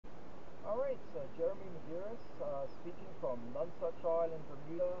Jeremy Madeiros, speaking from Nonsuch Island,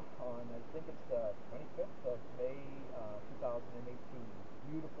 Bermuda, on I think it's the 25th of May, 2018.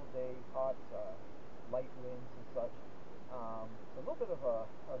 Beautiful day, hot, light winds and such. It's a little bit of a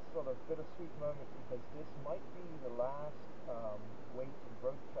sort of bittersweet moment because this might be the last weight and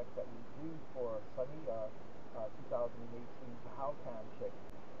growth check that we do for Sunny, 2018 CahowCam chick.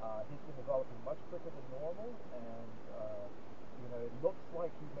 He's been developing much quicker than normal, and it looks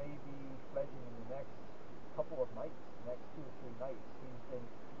like he may be fledging in the next couple of nights, next 2 or 3 nights. He's been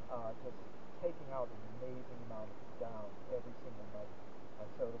just taking out an amazing amount of down every single night.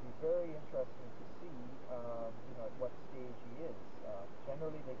 So it'll be very interesting to see, at what stage he is.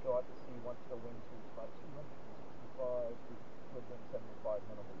 Generally, they go out to sea once the winds reach about 265 to 275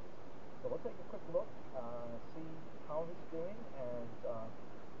 millimeters. So we'll take a quick look, see how he's doing, and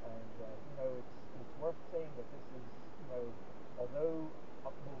it's worth saying that this is, although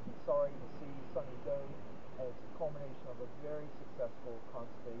we'll be sorry to see Sunny go, it's a culmination of a very successful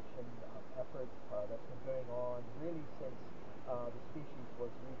conservation effort that's been going on really since the species was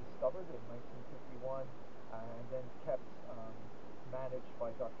rediscovered in 1951 and then kept managed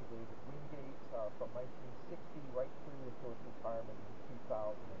by Dr. David Wingate from 1960 right through until his retirement in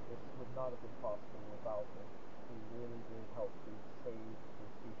 2000. And this would not have been possible without him. He really did help to save the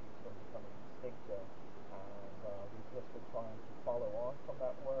species from becoming extinct there. And we've just been trying to follow on from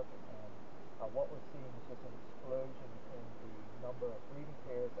that work, and what we're seeing is just an explosion in the number of breeding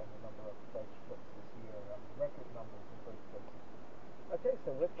pairs and the number of fledged chicks this year, record numbers in both cases. Okay,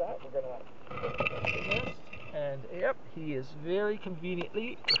 so with that, we're going to nest, and yep, he is very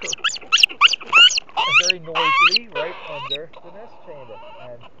conveniently and very noisily right under the nest chamber.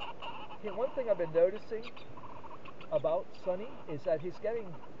 And one thing I've been noticing about Sunny is that he's getting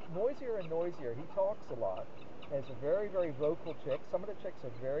noisier and noisier. He talks a lot. He's a very, very vocal chick. Some of the chicks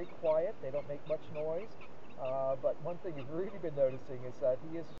are very quiet. They don't make much noise. But one thing you've really been noticing is that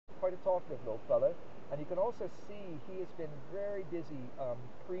he is quite a talkative little fellow. And you can also see he has been very busy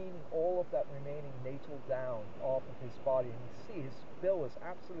preening all of that remaining natal down off of his body. And you see his bill is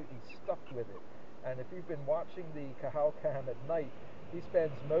absolutely stuffed with it. And if you've been watching the CahowCam at night, he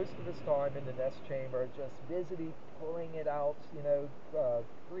spends most of his time in the nest chamber just busily pulling it out,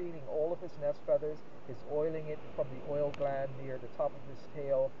 preening all of his nest feathers, is oiling it from the oil gland near the top of his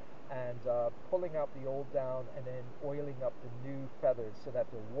tail, and pulling out the old down and then oiling up the new feathers so that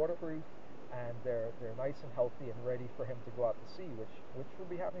they're waterproof and they're nice and healthy and ready for him to go out to sea, which will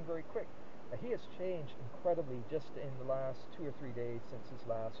be happening very quick. He has changed incredibly just in the last 2 or 3 days since his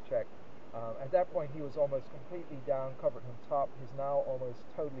last check. At that point, he was almost completely down, covered from top. He's now almost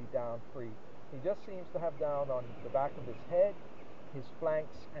totally down free. He just seems to have down on the back of his head, his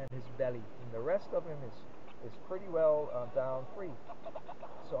flanks, and his belly. And the rest of him is pretty well down free.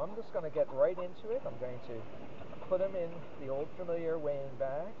 So I'm just going to get right into it. I'm going to put him in the old familiar weighing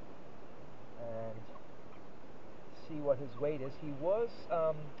bag and see what his weight is. He was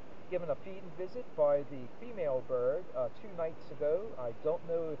given a feed and visit by the female bird 2 nights ago. I don't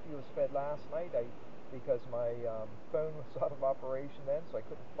know if he was fed last night because my phone was out of operation then, so I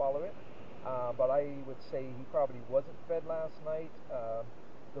couldn't follow it. But I would say he probably wasn't fed last night.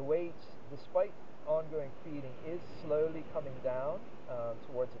 The weight, despite ongoing feeding, is slowly coming down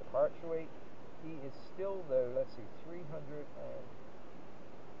towards the departure weight. He is still, though, let's see,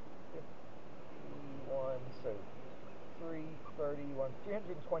 351, so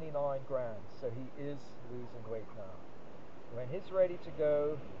 329 grams, so he is losing weight now. When he's ready to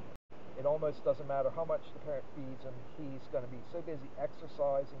go, it almost doesn't matter how much the parent feeds him. He's going to be so busy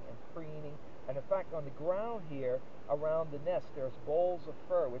exercising and preening. And in fact, on the ground here around the nest, there's balls of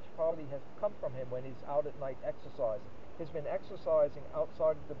fur, which probably has come from him when he's out at night exercising. He's been exercising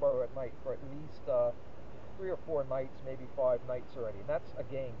outside of the burrow at night for at least 3 or 4 nights, maybe 5 nights already. And that's,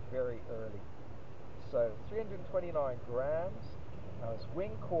 again, very early. So 329 grams. Now his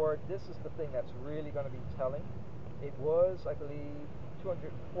wing cord, this is the thing that's really going to be telling. It was, I believe,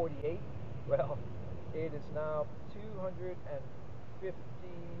 248. Well, it is now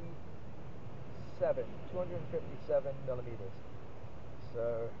 257 millimeters.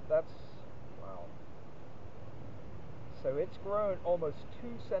 So that's, wow. So it's grown almost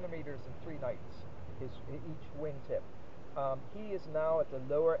 2 centimeters in 3 nights, each wingtip. He is now at the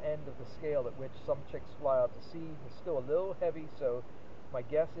lower end of the scale at which some chicks fly out to sea. He's still a little heavy, so my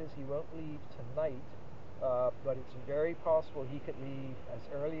guess is he won't leave tonight, but it's very possible he could leave as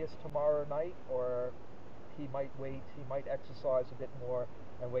early as tomorrow night, or he might wait, he might exercise a bit more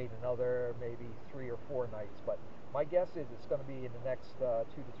and wait another maybe 3 or 4 nights. But my guess is it's going to be in the next 2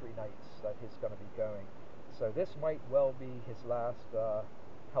 to 3 nights that he's going to be going. So this might well be his last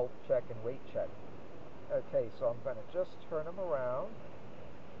health check and weight check. Okay, so I'm going to just turn him around.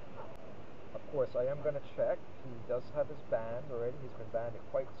 Of course, I am going to check. He does have his band already. He's been banded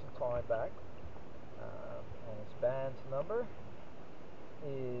quite some time back. And his band number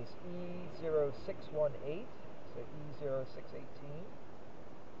is E0618, so E0618.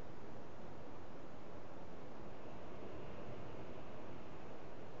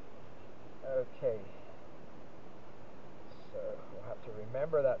 Okay, so we'll have to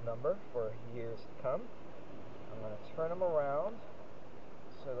remember that number for years to come. I'm going to turn him around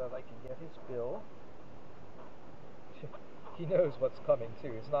so that I can get his bill. He knows what's coming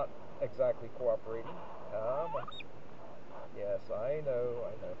too. He's not exactly cooperating. Yes, I know.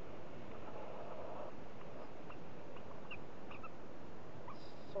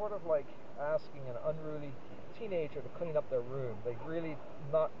 It's sort of like asking an unruly teenager to clean up their room. They're really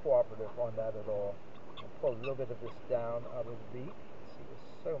not cooperative on that at all. I'll pull a little bit of this down out of the beak. See, there's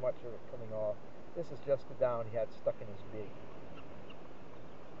so much of it coming off. This is just the down he had stuck in his beak.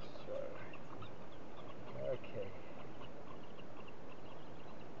 So, okay.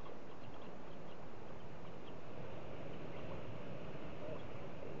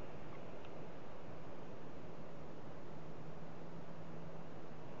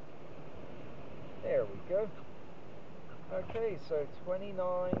 There we go. Okay, so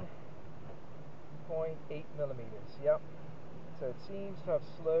 29.8 millimeters. Yep. So it seems to have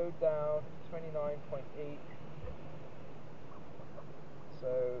slowed down 29.8.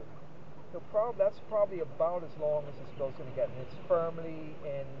 So that's probably about as long as this bill's going to get, and it's firmly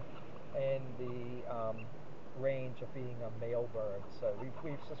in the range of being a male bird. So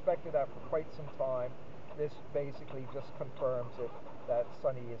we've suspected that for quite some time. This basically just confirms it that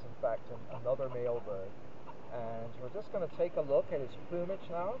Sonny is in fact another male bird. And we're just going to take a look at his plumage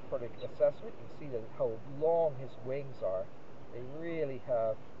now for the assessment. You can see that how long his wings are. They really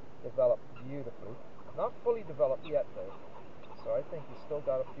have developed beautifully. Not fully developed yet though. So I think he's still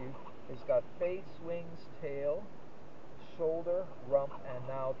got a few. He's got face, wings, tail, shoulder, rump, and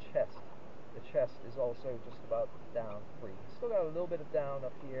now chest. The chest is also just about down free. He's still got a little bit of down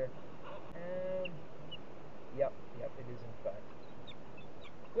up here. And yep, it is in fact.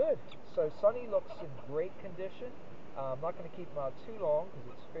 Good. So Sonny looks in great condition. I'm not going to keep him out too long because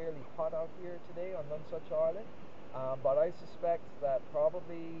it's fairly hot out here today on Nonsuch Island. But I suspect that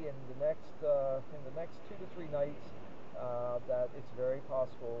probably in the next 2 to 3 nights, that it's very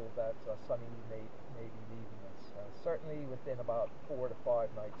possible that Sonny may be leaving us. Certainly within about 4 to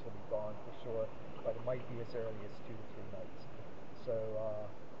 5 nights he'll be gone for sure, but it might be as early as 2 to 3 nights. So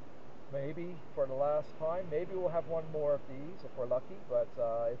maybe for the last time, maybe we'll have one more of these if we're lucky, but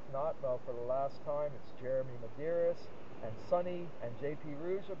if not, well, for the last time, it's Jeremy Madeiros and Sonny and JP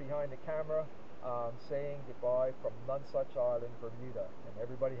Rouge are behind the camera saying goodbye from Nonsuch Island, Bermuda. And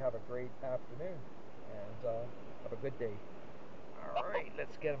everybody have a great afternoon and have a good day. All right,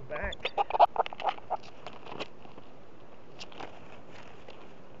 let's get them back.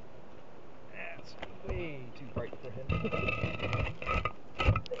 That's way too bright for him.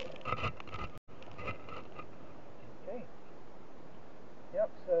 Okay. Yep,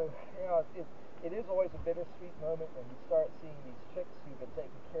 so yeah, it is always a bittersweet moment when you start seeing these chicks who've been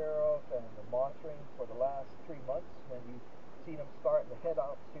taken care of and monitoring for the last 3 months, when you see them starting to head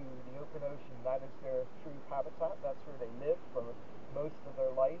out to the open ocean. That is their true habitat. That's where they live for most of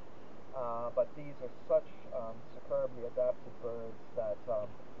their life. But these are such superbly adapted birds that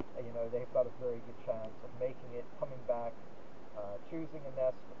they've got a very good chance of making it, coming back, choosing a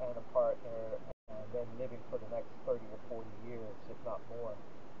nest and a partner, and then living for the next 30 or 40 years, if not more.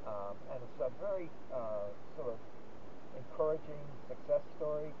 And it's a very sort of encouraging success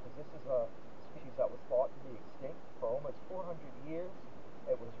story, because this is a species that was thought to be extinct for almost 400 years.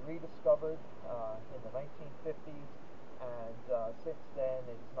 It was rediscovered in the 1950s, and since then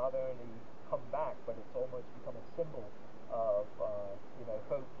it has not only come back, but it's almost become a symbol of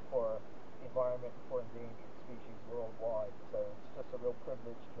hope for the environment for endangered species worldwide. So it's just a real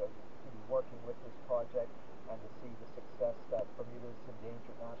privilege to be working with this project and to see the success that Bermuda's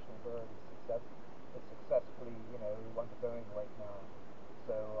endangered national bird is successfully undergoing right now.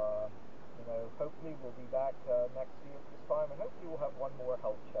 So hopefully we'll be back next year at this time, and hopefully we'll have one more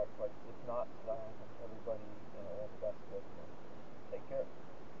health check. But if not, everybody, all the best to everyone. Take care.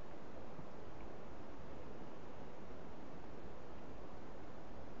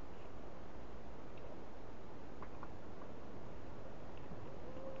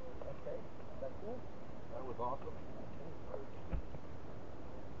 Okay, is that cool? That was awesome. Okay.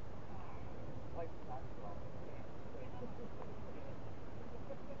 Like Maxwell.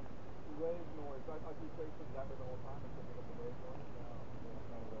 The wave noise. I'd be chasing that with the whole time until we get the wave noise.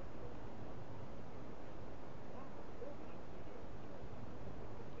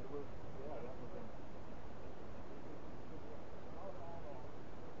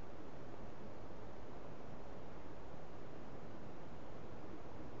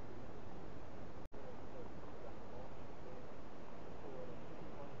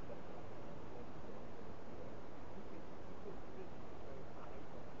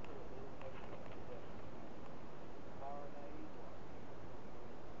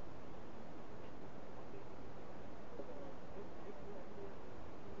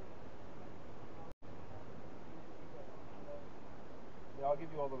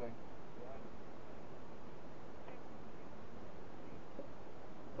 give you all the links.